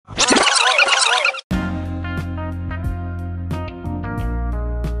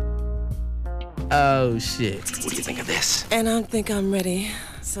Oh, shit. What do you think of this? And I think I'm ready.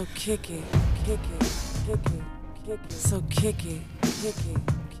 So kick it, kick it, kick it, kick it. So kick it, kick it,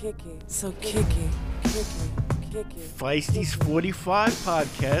 kick it. So kick it, kick it, kick it. Feisty's 45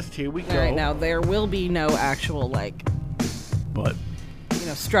 podcast. Here we go. All right, now there will be no actual But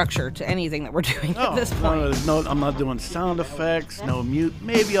structure to anything that we're doing at this point. No, I'm not doing sound effects. No mute.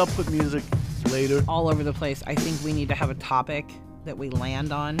 Maybe I'll put music later. All over the place. I think we need to have a topic that we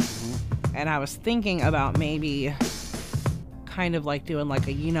land on. Mm-hmm. And I was thinking about maybe kind of like doing like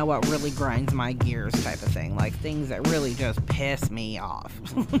a what really grinds my gears type of thing, like things that really just piss me off.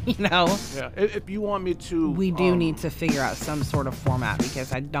 Yeah, if you want me to, we do need to figure out some sort of format,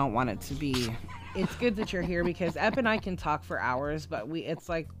 because I don't want it to be. It's good that you're here, because Ep and I can talk for hours, but it's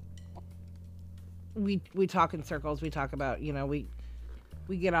like we talk in circles. We talk about we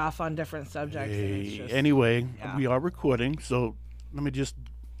get off on different subjects. And it's just, anyway, we are recording, so let me just.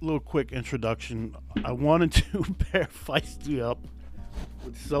 Little quick introduction. I wanted to pair Feisty up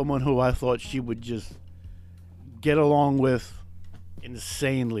with someone who I thought she would just get along with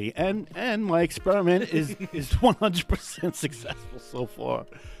insanely, and my experiment is 100% successful so far.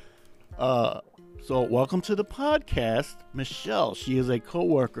 So welcome to the podcast, Michelle. She is a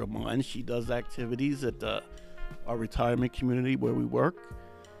co-worker of mine. She does activities at our retirement community where we work.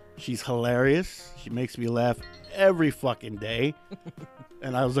 She's hilarious. She makes me laugh every fucking day.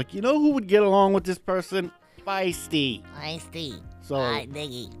 And I was like, who would get along with this person? Feisty. So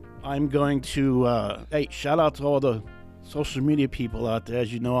I'm going to, hey, shout out to all the social media people out there.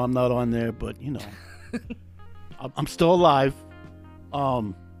 As you know, I'm not on there, but, I'm still alive.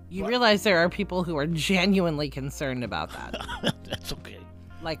 You realize there are people who are genuinely concerned about that. That's okay.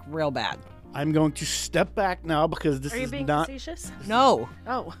 Like, real bad. I'm going to step back now because this Are you is being not... facetious? No.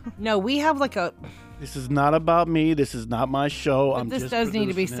 Oh. No, we have like a... This is not about me. This is not my show. But this does need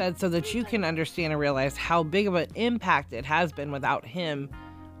to be said so that you can understand and realize how big of an impact it has been without him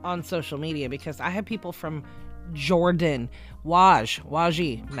on social media. Because I had people from Jordan,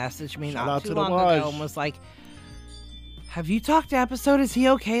 Waji, messaged me not too long ago and was like, have you talked to Episode? Is he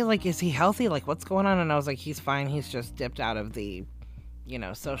okay? Like, is he healthy? Like, what's going on? And I was like, he's fine. He's just dipped out of the,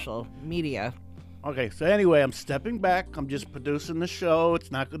 social media. Okay, so anyway, I'm stepping back. I'm just producing the show.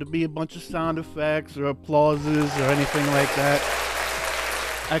 It's not going to be a bunch of sound effects or applauses or anything like that.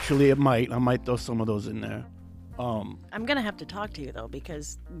 Actually, it might. I might throw some of those in there. I'm going to have to talk to you, though,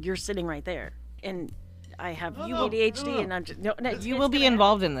 because you're sitting right there. And I have ADHD, and I'm just... No, you will be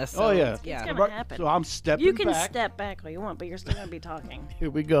involved in this. So yeah. It's going to happen. So I'm stepping back. You can back. step back all you want, but you're still going to be talking. Here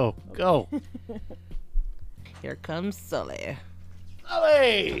we go. Go. Here comes Sully.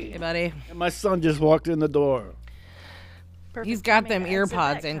 Hey, buddy. And my son just walked in the door. Perfect. He's got them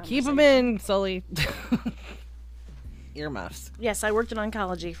earpods in. Keep them in, Sully. Earmuffs. Yes, I worked in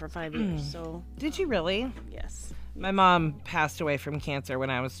oncology for 5 years, so... Did you really? Yes. My mom passed away from cancer when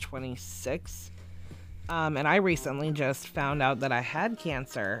I was 26. And I recently just found out that I had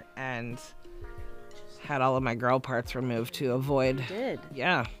cancer and had all of my girl parts removed to avoid... You did?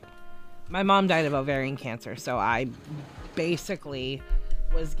 Yeah. My mom died of ovarian cancer, so I... basically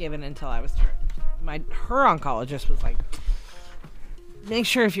was given until I was her oncologist was like, make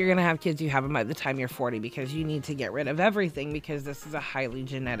sure if you're gonna have kids you have them by the time you're 40, because you need to get rid of everything, because this is a highly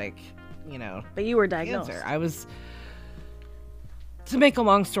genetic but you were diagnosed. Cancer. I was, to make a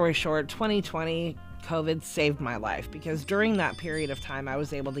long story short, 2020 COVID saved my life, because during that period of time I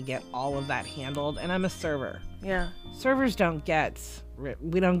was able to get all of that handled. And I'm a server. Yeah. Servers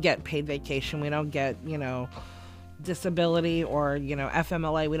we don't get paid vacation, we don't get disability or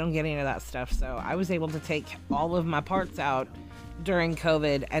FMLA. We don't get any of that stuff. So I was able to take all of my parts out during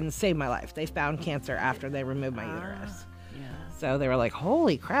COVID and save my life. They found cancer after they removed my uterus. Yeah. So they were like,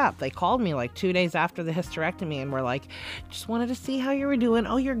 holy crap. They called me like 2 days after the hysterectomy and were like, just wanted to see how you were doing.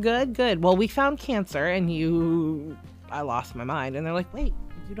 Oh, you're good. Well, we found cancer and I lost my mind. And they're like, wait,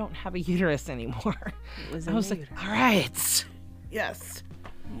 you don't have a uterus anymore. I was like, all right. Yes.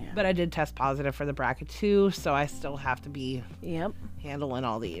 Yeah. But I did test positive for the BRCA2, so I still have to be handling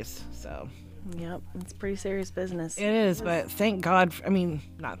all these. So, it's pretty serious business. It is, but thank God.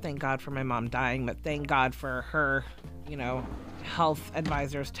 Not thank God for my mom dying, but thank God for her, health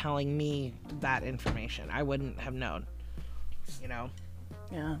advisors telling me that information. I wouldn't have known,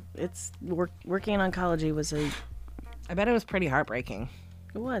 Yeah, it's working in oncology was I bet it was pretty heartbreaking.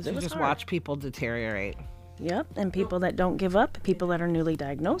 It was. To just watch people deteriorate. Yep, and people that don't give up, people that are newly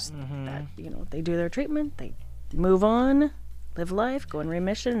diagnosed, that they do their treatment, they move on, live life, go in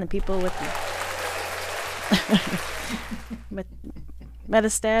remission, and the people with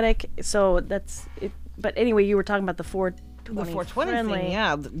metastatic. So that's it. But anyway, you were talking about the The 420 friendly. thing,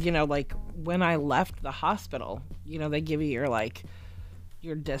 yeah. You know, like when I left the hospital, you know, they give you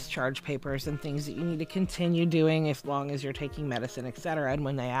your discharge papers and things that you need to continue doing as long as you're taking medicine, etc. And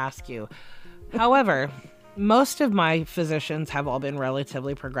when they ask you. However, most of my physicians have all been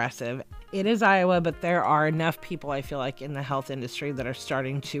relatively progressive. It is Iowa, but there are enough people, I feel like, in the health industry that are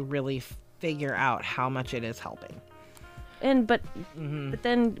starting to really figure out how much it is helping. And but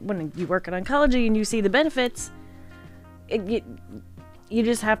then when you work in oncology and you see the benefits, you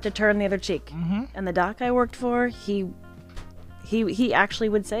just have to turn the other cheek. And the doc I worked for, he actually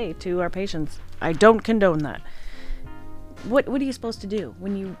would say to our patients, "I don't condone that." What are you supposed to do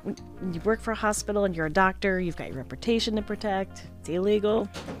when you work for a hospital and you're a doctor? You've got your reputation to protect. It's illegal.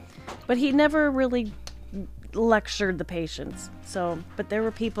 But he never really lectured the patients. So, but there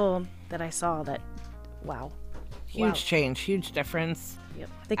were people that I saw that, wow. Huge change, huge difference. Yep.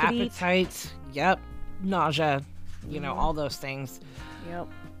 They could eat. Appetite, yep. Nausea, you know, all those things. Yep.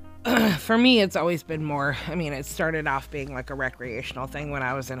 For me, it's always been more, I mean, it started off being like a recreational thing when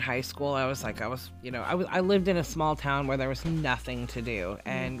I was in high school. I lived in a small town where there was nothing to do,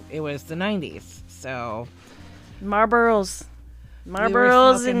 and it was the 90s. So Marlboros we were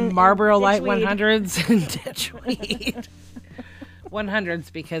and smoking Marlboro Light ditchweed. 100s and ditchweed.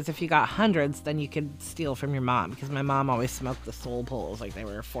 100s, because if you got hundreds, then you could steal from your mom, because my mom always smoked the Soul Pulls like they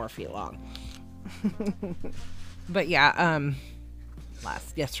were 4 feet long. But yeah,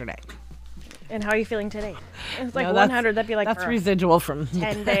 yesterday. And how are you feeling today? It's like No, 100. That'd be like that's for residual from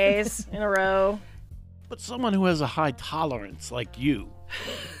 10 days in a row. But someone who has a high tolerance like you,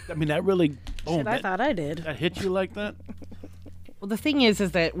 I mean, that really, Shit, I thought I did. that hit you like that? Well, the thing is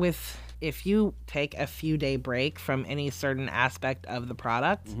that if you take a few day break from any certain aspect of the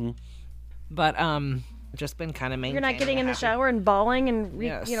product, but just been kind of maintaining. You're not getting in the habit. shower and bawling and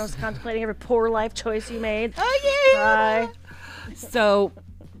Yes. contemplating every poor life choice you made. Oh yeah. Cry. So,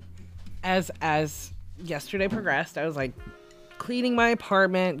 as yesterday progressed, I was like cleaning my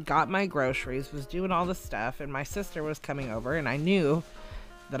apartment, got my groceries, was doing all the stuff, and my sister was coming over, and I knew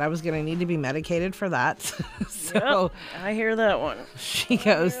that I was going to need to be medicated for that. So Yep, I hear that one. she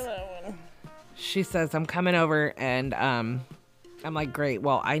goes, she says, "I'm coming over," and I'm like, "Great.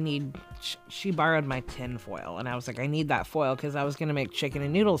 Well, I need." She borrowed my tin foil, and I was like, "I need that foil because I was going to make chicken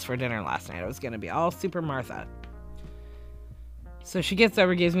and noodles for dinner last night. It was going to be all Super Martha." So she gets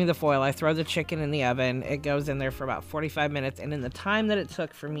over, gives me the foil. I throw the chicken in the oven. It goes in there for about 45 minutes. And in the time that it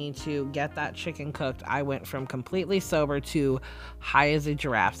took for me to get that chicken cooked, I went from completely sober to high as a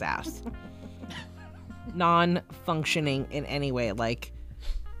giraffe's ass. Non-functioning in any way. Like,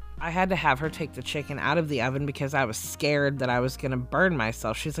 I had to have her take the chicken out of the oven because I was scared that I was going to burn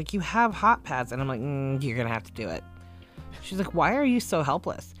myself. She's like, "You have hot pads." And I'm like, "You're going to have to do it." She's like, "Why are you so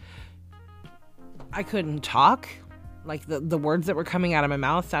helpless?" I couldn't talk. Like, the words that were coming out of my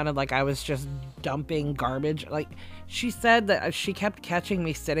mouth sounded like I was just dumping garbage. Like, she said that she kept catching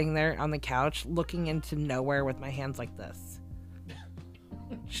me sitting there on the couch looking into nowhere with my hands like this.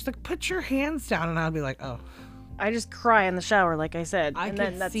 She's like, "Put your hands down." And I'll be like, "Oh." I just cry in the shower, like I said. I and could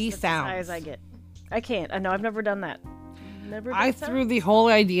then that's, see that's as high sounds. as I get. I can't. I know. I've never done that. Never. I done that. threw the whole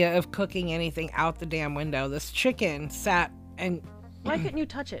idea of cooking anything out the damn window. This chicken sat and Why couldn't you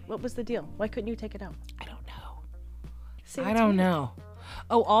touch it? What was the deal? Why couldn't you take it out? I don't know. See, I it's don't weird. know.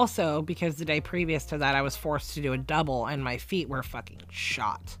 Oh, also, because the day previous to that, I was forced to do a double and my feet were fucking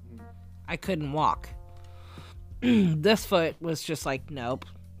shot. I couldn't walk. This foot was just like, nope.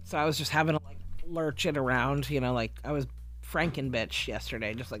 So I was just having to like lurch it around, you know, like I was Frankenbitch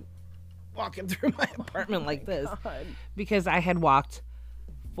yesterday, just like walking through my apartment like this. God. Because I had walked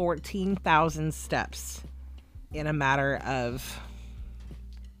 14,000 steps in a matter of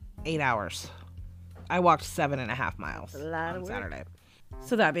 8 hours. I walked 7.5 miles a lot on of work. Saturday.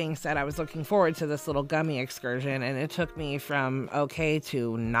 So that being said, I was looking forward to this little gummy excursion, and it took me from okay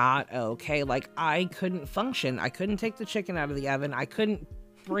to not okay. Like, I couldn't function. I couldn't take the chicken out of the oven. I couldn't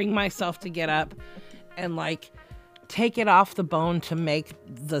bring myself to get up and like take it off the bone to make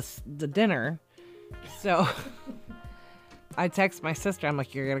the dinner. So I text my sister. I'm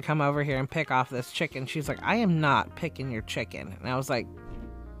like, "You're gonna come over here and pick off this chicken." She's like, "I am not picking your chicken." And I was like,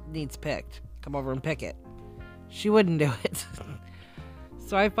 "Needs picked. Come over and pick it." She wouldn't do it.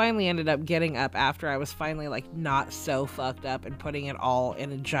 So I finally ended up getting up after I was finally like not so fucked up and putting it all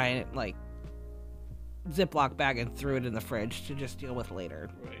in a giant like Ziploc bag and threw it in the fridge to just deal with later.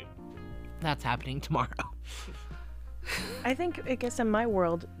 Right. That's happening tomorrow. I guess in my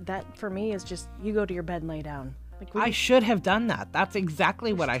world, that for me is just you go to your bed and lay down. Like we I should have done that. That's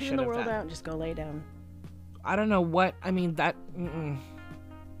exactly what I tune should the have world done. out and just go lay down. I don't know what, I mean, that,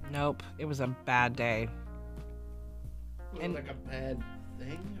 nope, it was a bad day. And- like a bad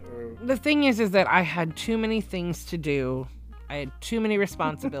thing, or The thing is that I had too many things to do. I had too many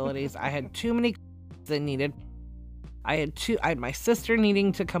responsibilities. I had too many that needed. I had my sister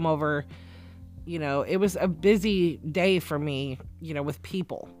needing to come over. You know, it was a busy day for me, you know, with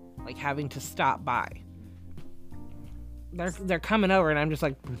people, like having to stop by. They're coming over and I'm just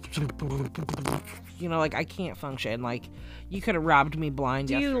like, you know, like I can't function. Like you could have robbed me blind.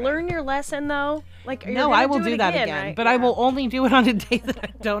 Do you yesterday. learn your lesson though? Like you're No, gonna I will do do it that again, right? but I will only do it on a day that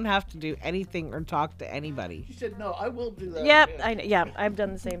I don't have to do anything or talk to anybody. she said, "No, I will do that." Yep, again." I've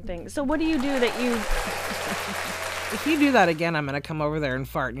done the same thing. So what do you do that you? If you do that again, I'm gonna come over there and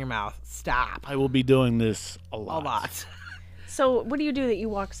fart in your mouth. Stop. I will be doing this a A lot. lot. So what do you do that you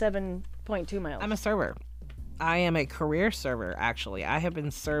walk 7.2 miles? I'm a server. I am a career server, actually. I have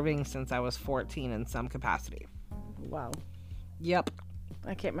been serving since I was 14 in some capacity. Wow, Yep.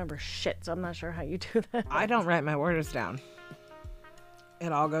 I can't remember shit, so I'm not sure how you do that. I don't write my orders down.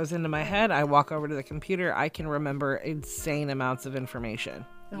 It all goes into my head. I walk over to the computer. I can remember insane amounts of information.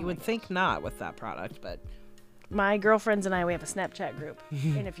 You would think not with that product, but My girlfriends and I, we have a Snapchat group,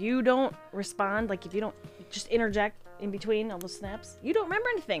 and if you don't respond, like if you don't just interject in between all those snaps, you don't remember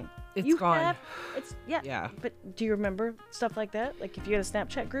anything. It's you gone. It's yeah. Yeah. But do you remember stuff like that? Like if you had a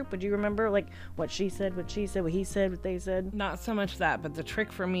Snapchat group, would you remember like what she said, what he said, what they said? not so much that, but the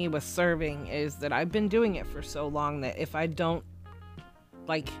trick for me with serving is that I've been doing it for so long that if I don't,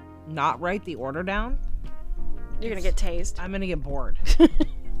 like, not write the order down, You're gonna get tased. I'm gonna get bored.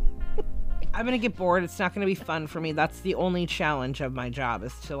 I'm gonna get bored. It's not gonna be fun for me. That's the only challenge of my job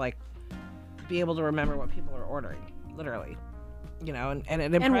is to like be able to remember what people are ordering, literally. You know, and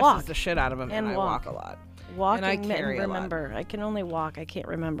it impresses walk. the shit out of them. And I walk. walk a lot. Walk And I and carry a lot. remember. I can only walk. I can't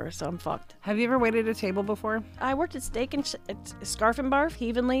remember, so I'm fucked. Have you ever waited a table before? I worked at Steak and at Scarf and Barf,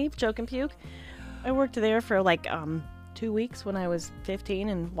 Heave and Leave, Choke and Puke. I worked there for like 2 weeks when I was 15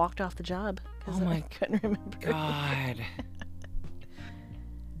 and walked off the job because Oh my I couldn't remember. God.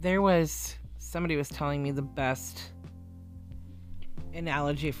 Somebody was telling me the best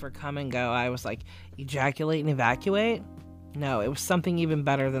analogy for come and go. I was like, ejaculate and evacuate? No, it was something even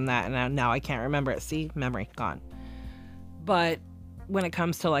better than that. And now I can't remember it. See, memory gone. But when it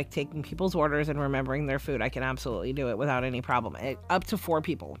comes to like taking people's orders and remembering their food, I can absolutely do it without any problem. Up to 4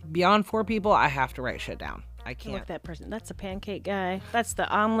 people. Beyond 4 people, I have to write shit down. I Look can't. at that person. That's the pancake guy. That's the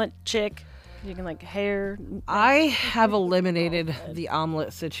omelet chick. You can like hair. I have eliminated the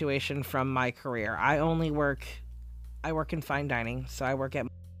omelet situation from my career. I work in fine dining, so I work at.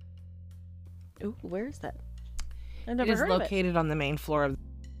 Ooh, where is that? I've It never is heard of located on the main floor of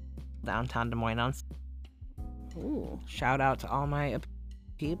downtown Des Moines. it. Ooh, Shout out to all my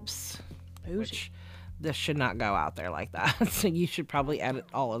peeps. who's Which this should not go out there like that. So you should probably edit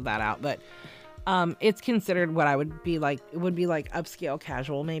all of that out. But it's considered what I would be like. It would be like upscale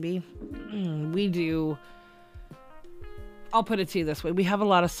casual, maybe. We do. I'll put it to you this way: we have a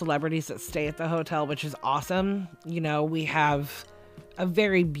lot of celebrities that stay at the hotel, which is awesome. You know, we have a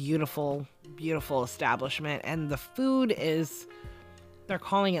very beautiful, beautiful establishment, and the food is. They're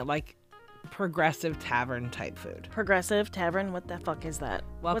calling it like progressive tavern type food. Progressive Tavern? What the fuck is that?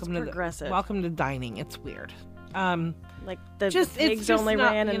 Welcome What's to progressive? welcome to dining. It's weird. Like the Just- it's pigs just only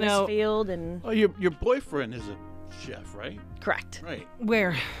not, ran in you this know- field and Oh, your boyfriend is a chef, right? correct. Right.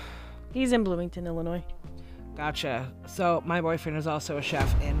 Where? He's in Bloomington, Illinois. Gotcha. So my boyfriend is also a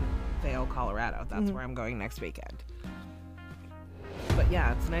chef in Vail, Colorado. That's where I'm going next weekend. But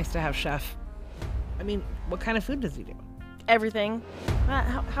yeah, it's nice to have chef. I mean, what kind of food does he do? Everything.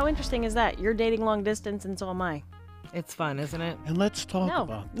 How interesting is that? You're dating long distance and so am I. It's fun, isn't it? And let's talk No,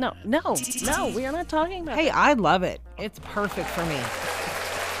 about no, we are not talking about Hey, I love it. It's perfect for me.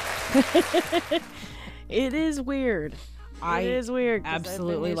 It is weird. I It is weird. 'cause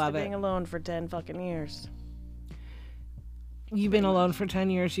absolutely I've been used love to it. being alone for 10 fucking years. You've been alone for 10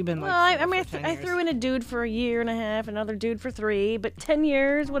 years. You've been like. Well, I single mean, for 10 I years. threw in a dude for a year and a half, another dude for 3, but 10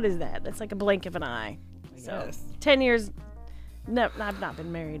 years, what is that? That's like a blink of an eye. So, guess. 10 years, no, I've not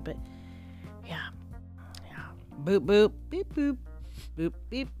been married, but yeah. Boop boop beep boop boop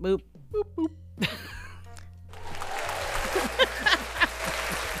beep boop boop boop.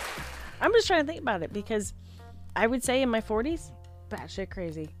 I'm just trying to think about it because I would say in my 40s, batshit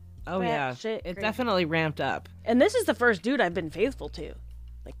crazy. Oh yeah, Batshit it crazy. definitely ramped up. And this is the first dude I've been faithful to.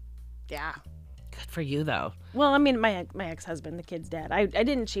 Like, yeah. Good for you though. Well, I mean, my ex-husband, the kid's dad. I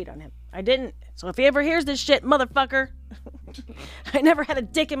didn't cheat on him. I didn't. So if he ever hears this shit, motherfucker, I never had a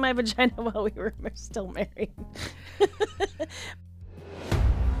dick in my vagina while we were still married.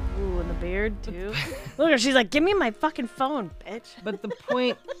 Ooh, and the beard too. Look at her. She's like, give me my fucking phone, bitch. But the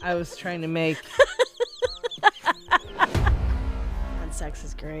point I was trying to make sex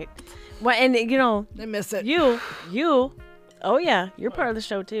is great. Well, and you know, I miss it. you. Oh yeah, you're part of the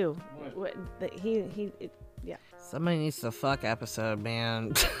show too. Yeah. Somebody needs to fuck episode,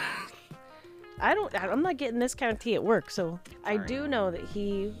 man. I'm not getting this kind of tea at work, so I do know that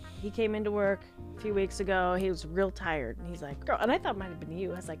he came into work a few weeks ago. He was real tired, and he's like, "Girl," and I thought it might have been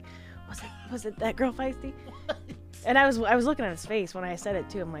you. I was like, "Was it that girl feisty?" And I was looking at his face when I said it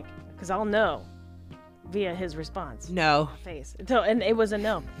too. I'm like, because I'll know via his response. No. Face. And it was a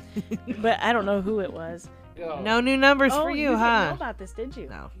no, but I don't know who it was. No new numbers Oh, for you, didn't huh? know about this, did you?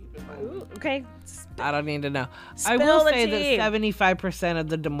 No. Ooh, okay. I don't need to know. I Spill will the say tea. that 75% of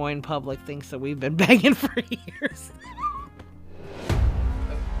the Des Moines public thinks that we've been banging for years.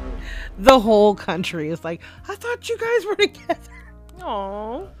 The whole country is like, I thought you guys were together.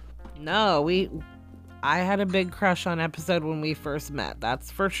 Oh. No, I had a big crush on episode when we first met. That's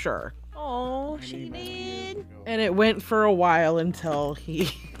for sure. Oh, she did. And it went for a while until he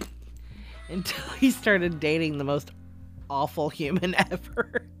started dating the most awful human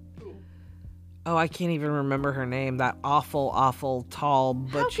ever. Oh, I can't even remember her name. That awful, tall,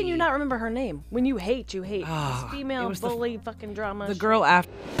 butchy. How can you not remember her name? When you hate. Oh, This female it was bully fucking drama. the girl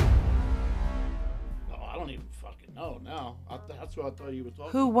after? No, I don't even fucking know now. That's what I thought you were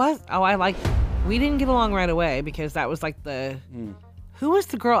talking. Who was? Oh, we didn't get along right away because that was like the. Who was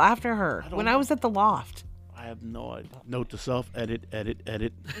the girl after her? When I was at the loft. I have no idea. Note to self: edit.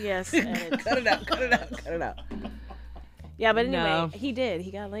 Yes. Cut it out. Yeah, but anyway, No. He did. He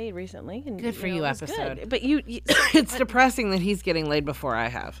got laid recently. And, Good for you, it was episode. Good. But you It's depressing that he's getting laid before I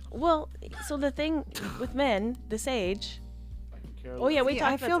have. well, so the thing with men this age. Oh yeah, we See,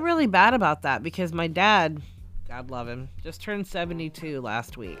 talked I about feel really bad about that because my dad, God love him, just turned 72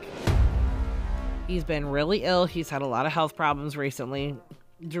 last week. He's been really ill. He's had a lot of health problems recently,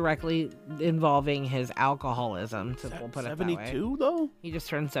 directly involving his alcoholism. We'll put it that way. 72 though. He just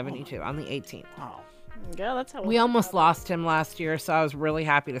turned 72 on the 18th. Wow. Yeah, that's how We almost lost him last year, so I was really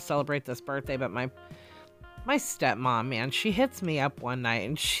happy to celebrate this birthday. But my stepmom, man, she hits me up one night,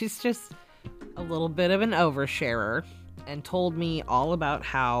 and she's just a little bit of an oversharer, and told me all about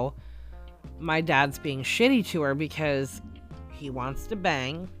how my dad's being shitty to her because he wants to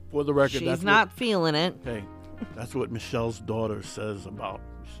bang. For the record, She's that's not feeling it. Hey, that's what Michelle's daughter says about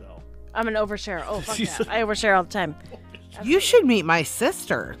Michelle. I'm an oversharer. Oh fuck She's that. I overshare all the time. You should meet my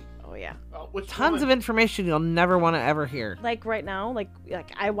sister. Oh yeah. Tons of information you'll never want to ever hear. Like right now, like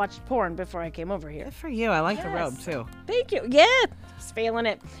I watched porn before I came over here. Good for you. I like the robe Yes. too. Thank you. Yeah, just failing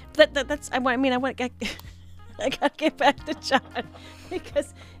it. That's. I gotta get back to John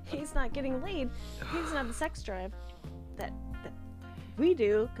because he's not getting laid. He doesn't have the sex drive that we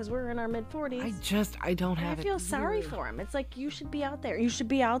do because we're in our mid 40s. I don't have I it. feel sorry either. for him. It's like you should be out there. You should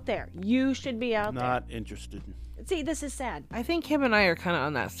be out there. You should be out Not interested. there. See, this is sad. I think him and I are kind of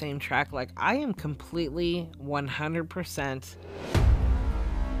on that same track. Like, I am completely 100%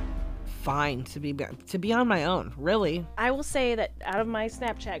 fine to be on my own, really. I will say that out of my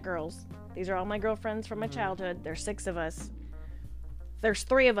Snapchat girls, these are all my girlfriends from my childhood. There's 6 of us. There's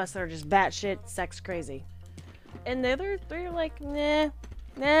 3 of us that are just batshit sex crazy. And the other 3 are like, nah.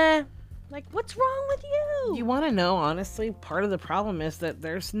 Like, what's wrong with you? You want to know, honestly, part of the problem is that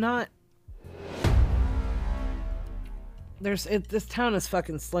this town is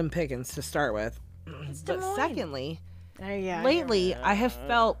fucking slim pickings to start with. It's Des But Moines. secondly, Yeah, lately I have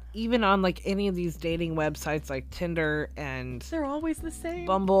felt, even on like any of these dating websites like Tinder and they're always the same.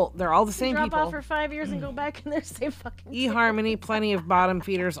 Bumble, they're all the same Drop people. off for 5 years and go back and they're the same fucking eHarmony, plenty of bottom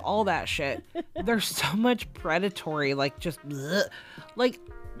feeders, all that shit. There's so much predatory, like just bleh. Like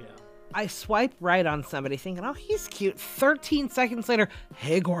I swipe right on somebody thinking, oh, he's cute. 13 seconds later,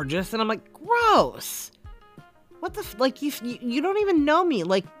 hey, gorgeous. And I'm like, gross. What the like you don't even know me.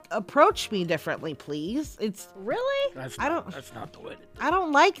 Like, approach me differently, please. It's Really? That's I not, don't- That's not the way to do I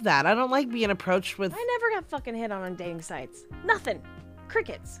don't like that. I don't like being approached with. I never got fucking hit on dating sites. Nothing.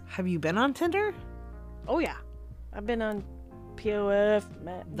 Crickets. Have you been on Tinder? Oh yeah, I've been on POF.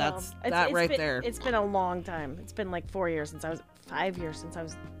 That's- that right been, there. It's been a long time. It's been like 4 years since I was 5 years since I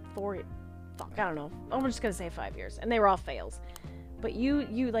was 4. Fuck, I don't know. I'm just gonna say 5 years, and they were all fails. But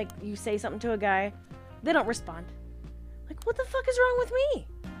you say something to a guy, they don't respond. Like, what the fuck is wrong with me?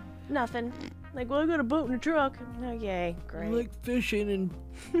 Nothing. Like, well, I got a boat and a truck. Oh, yay, I great. like fishing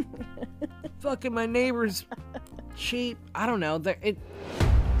and fucking my neighbor's sheep. I don't know.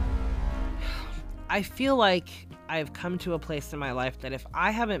 I feel like I've come to a place in my life that if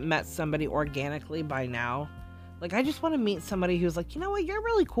I haven't met somebody organically by now, like I just want to meet somebody who's like, you know what, you're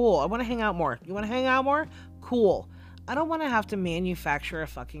really cool. I want to hang out more. You want to hang out more? Cool. I don't want to have to manufacture a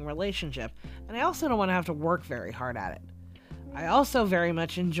fucking relationship. And I also don't want to have to work very hard at it. I also very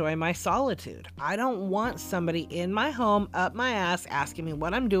much enjoy my solitude. I don't want somebody in my home, up my ass, asking me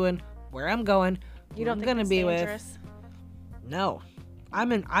what I'm doing, where I'm going, You who don't I'm think gonna that's be dangerous? with. No.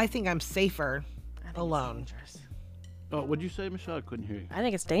 I think I'm safer I think alone. It's dangerous. Oh, what'd you say, Michelle? I couldn't hear you. I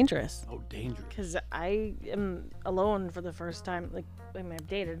think it's dangerous. Oh, dangerous. Because I am alone for the first time. Like, I mean, I've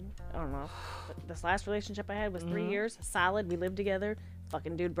dated, I don't know. But this last relationship I had was 3 years, solid. We lived together.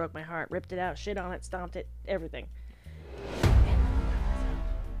 Fucking dude broke my heart, ripped it out, shit on it, stomped it, everything. And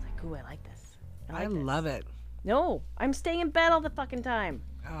it's like, ooh, I like this. I like this. love it. No, I'm staying in bed all the fucking time.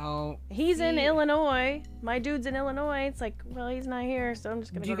 Oh, He's in see, Illinois. My dude's in Illinois. It's like, well, he's not here, so I'm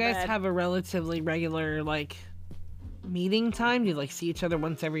just gonna Do go you to guys bed. have a relatively regular like meeting time? Do you like see each other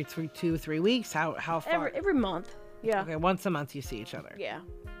once every 2-3 weeks? How far? every month? Yeah. Okay, once a month you see each other. Yeah.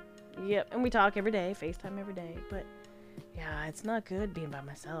 Yep. And we talk every day, FaceTime every day. But yeah, it's not good being by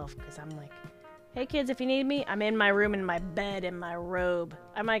myself because I'm like, hey kids, if you need me, I'm in my room, in my bed, in my robe.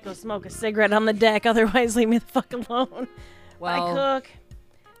 I might go smoke a cigarette on the deck. Otherwise, leave me the fuck alone. Well, I cook.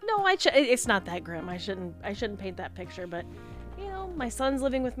 No, it's not that grim. I shouldn't paint that picture. But you know, my son's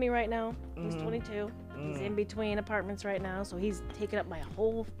living with me right now. He's 22. He's in between apartments right now, so he's taking up my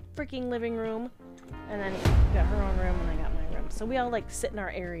whole freaking living room. And then got her own room, and I got my room. So we all like sit in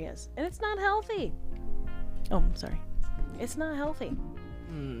our areas, and it's not healthy. Oh, I'm sorry. It's not healthy.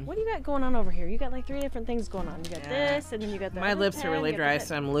 What do you got going on over here? You got like 3 different things going on. You got Yeah. this, and then you got that. my lips are really dry,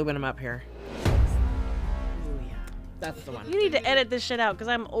 so I'm lubing them up here. Oh, yeah. That's the one. You need to edit this shit out because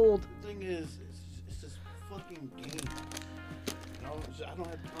I'm old. The thing is, it's this fucking game. You know, I don't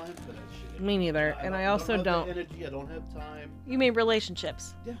have time for that shit. Me neither. And I also have don't. the energy. I don't have time. You mean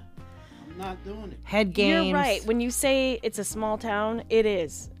relationships? Yeah, I'm not doing it. Head games. You're right. When you say it's a small town, it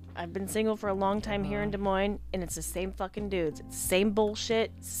is. I've been single for a long time here in Des Moines, and it's the same fucking dudes. It's the same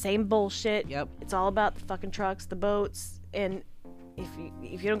bullshit. Same bullshit. Yep. It's all about the fucking trucks, the boats, and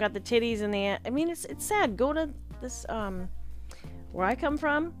if you don't got the titties and the, I mean, it's sad. Go to this where I come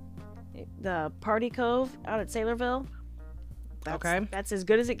from, the Party Cove out at Saylorville. Okay. That's as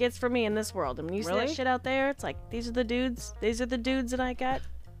good as it gets for me in this world. And when you see Really? that shit out there, it's like these are the dudes. These are the dudes that I got.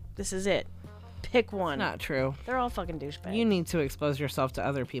 This is it. Pick one. Not true. They're all fucking douchebags. You need to expose yourself to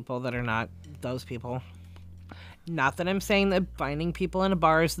other people that are not those people. Not that I'm saying that finding people in a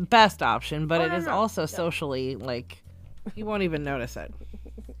bar is the best option, but Oh, it no, is no. also socially like you won't even notice it.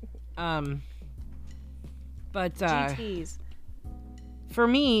 But GTs. for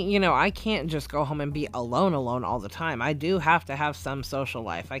me, you know, I can't just go home and be alone all the time. I do have to have some social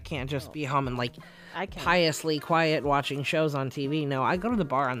life. I can't just be home and like I can. piously quiet watching shows on TV. No, I go to the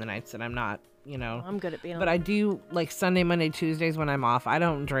bar on the nights that I'm not, you know. I'm good at being. But I do like Sunday, Monday, Tuesdays when I'm off. I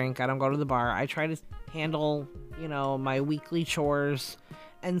don't drink. I don't go to the bar. I try to handle, you know, my weekly chores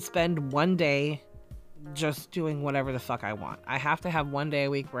and spend one day just doing whatever the fuck I want. I have to have one day a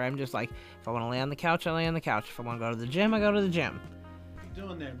week where I'm just like, if I want to lay on the couch, I lay on the couch. If I want to go to the gym, I go to the gym. What you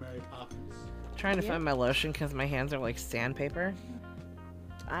doing there, Mary Poppins? Trying to find my lotion because my hands are like sandpaper.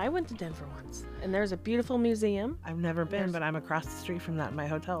 I went to Denver once, and there's a beautiful museum. I've never been, but I'm across the street from that in my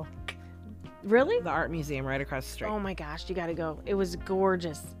hotel. Really? The art museum right across the street. Oh my gosh, you gotta go. It was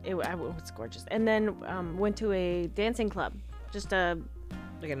gorgeous. It was gorgeous. And then went to a dancing club, just a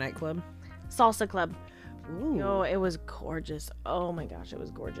Like a nightclub. salsa club. Ooh. Oh, it was gorgeous. Oh my gosh, it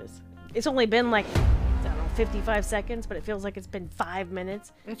was gorgeous. It's only been like, I don't know, 55 seconds, but it feels like it's been 5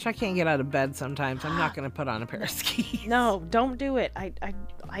 minutes. Bitch, I can't get out of bed sometimes. I'm not going to put on a pair of skis. No, don't do it.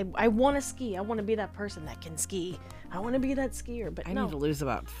 I want to ski. I want to be that person that can ski. I want to be that skier, but I no. need to lose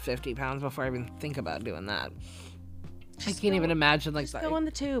about 50 pounds before I even think about doing that. I Just can't go- even imagine like Just go in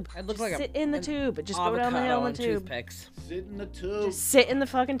the tube. I'd look Just like a- sit in the an tube. Just go down the avocado hill in and the tube. toothpicks. Sit in the tube. Just sit in the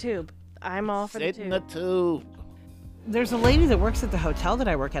fucking tube. I'm all for the Sit in the tube. tube. There's a lady that works at the hotel that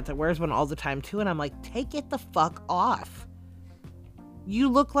I work at that wears one all the time too, and I'm like, take it the fuck off. You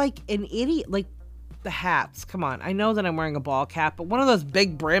look like an idiot. Like the hats. Come on. I know that I'm wearing a ball cap, but one of those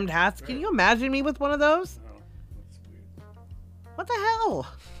big brimmed hats. Can you imagine me with one of those? Oh, that's weird. What the hell?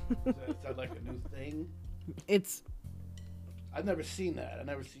 Is that like a new thing? It's I've never seen that. I've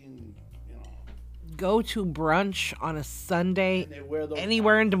never seen, you know, go to brunch on a Sunday and they wear those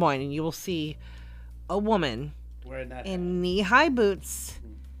anywhere hats, in Des Moines, and you will see a woman wearing that. in knee-high boots,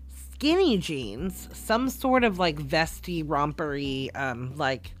 skinny jeans, some sort of like vesty, rompery,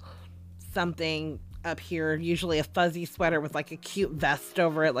 like something up here, usually a fuzzy sweater with like a cute vest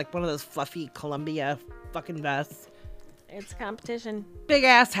over it, like one of those fluffy Columbia fucking vests. It's competition. Big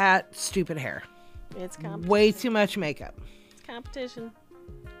ass hat, stupid hair. It's competition. Way too much makeup. It's competition.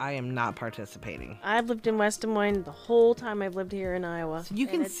 I am not participating. I've lived in West Des Moines the whole time I've lived here in Iowa. So you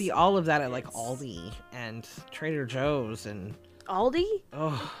can see all of that at like Aldi and Trader Joe's and Aldi?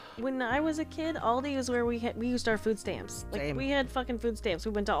 oh, When I was a kid, Aldi was where we used our food stamps. Like Same. we had fucking food stamps.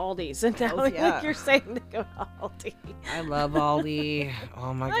 We went to Aldi's, and now Hells yeah. like you're saying to go to Aldi. I love Aldi.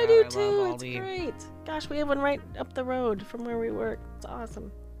 Oh my god, I do love too. It's Aldi. great. Gosh, we have one right up the road from where we work. It's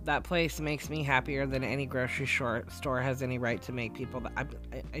awesome. That place makes me happier than any grocery store has any right to make people.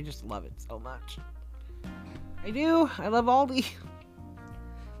 I just love it so much. I do. I love Aldi.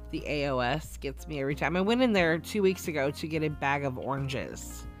 The AOS gets me every time. I went in there 2 weeks ago to get a bag of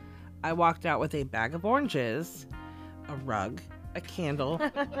oranges. I walked out with a bag of oranges, a rug, a candle,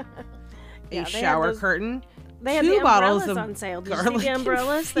 Yeah, they a had shower those- curtain, They had 2 the bottles umbrellas of on sale. Did you see garlic the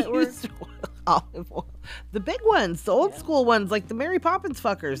umbrellas that were infused olive oil. The big ones, the old school ones, like the Mary Poppins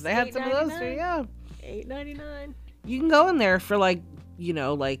fuckers. They had some of those too. $8.99. Yeah, $8.99? you can go in there for like,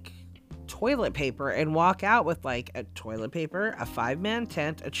 like toilet paper and walk out with like a toilet paper, a 5-man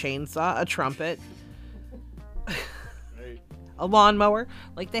tent, a chainsaw, a trumpet, a lawnmower.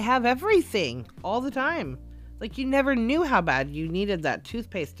 Like they have everything all the time. Like you never knew how bad you needed that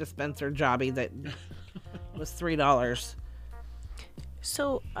toothpaste dispenser jobby that was $3.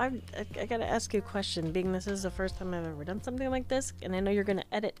 So I gotta ask you a question, being this is the first time I've ever done something like this, and I know you're gonna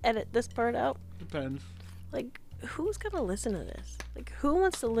edit this part out. Depends. Like, who's gonna listen to this? Like, who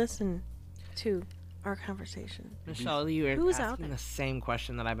wants to listen to our conversation? Michelle, you were Who's out asking there? the same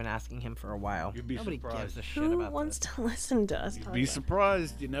question that I've been asking him for a while. You'd be Nobody surprised. gives a shit Who about wants this. to listen to us? talk Be about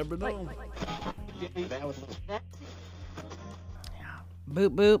surprised. You never know. Boop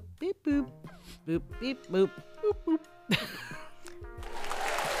boop beep boop boop beep boop boop boop.